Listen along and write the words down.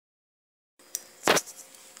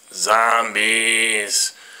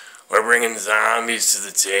Zombies. We're bringing zombies to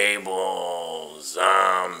the table.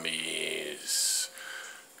 Zombies.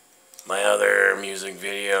 My other music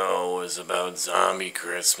video was about zombie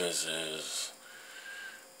Christmases.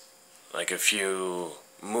 Like a few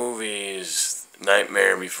movies,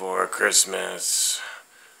 Nightmare Before Christmas.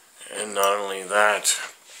 And not only that,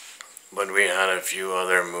 but we had a few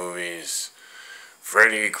other movies.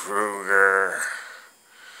 Freddy Krueger,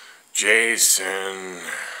 Jason,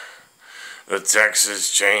 the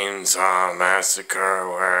Texas Chainsaw Massacre,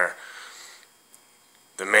 where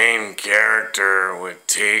the main character would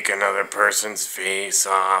take another person's face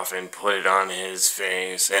off and put it on his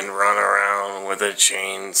face and run around with a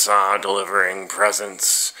chainsaw delivering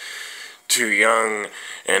presents to young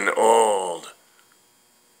and old.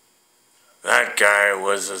 That guy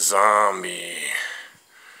was a zombie.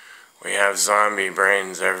 We have zombie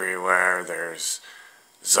brains everywhere. There's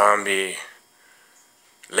zombie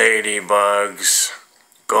ladybugs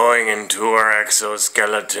going into our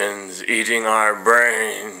exoskeletons, eating our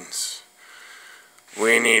brains.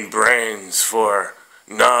 We need brains for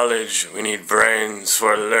knowledge. We need brains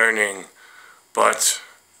for learning. But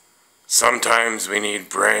sometimes we need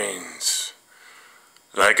brains.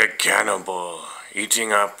 Like a cannibal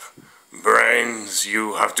eating up brains.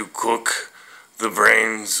 You have to cook the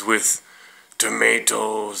brains with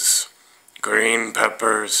tomatoes, green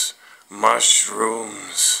peppers,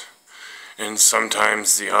 mushrooms, and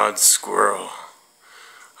sometimes the odd squirrel.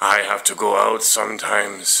 I have to go out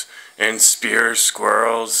sometimes and spear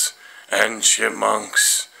squirrels and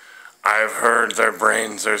chipmunks. I've heard their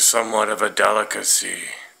brains are somewhat of a delicacy.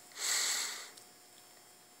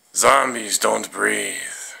 Zombies don't breathe.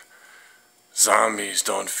 Zombies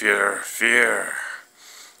don't fear.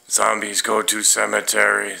 Zombies go to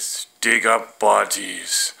cemeteries, dig up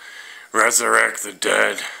bodies, resurrect the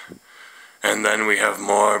dead, and then we have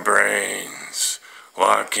more brains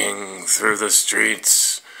walking through the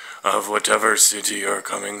streets of whatever city you're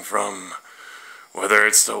coming from, whether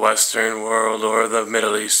it's the Western world or the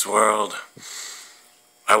Middle East world.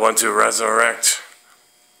 I want to resurrect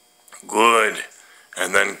good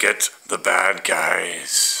and then get the bad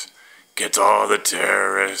guys, get all the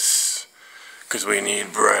terrorists, because we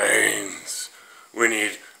need brains. We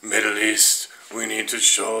need Middle East. We need to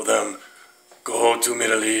show them, go to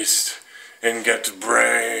Middle East and get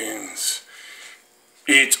brains.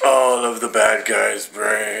 Eat all of the bad guys'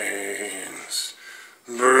 brains.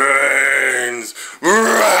 Brains.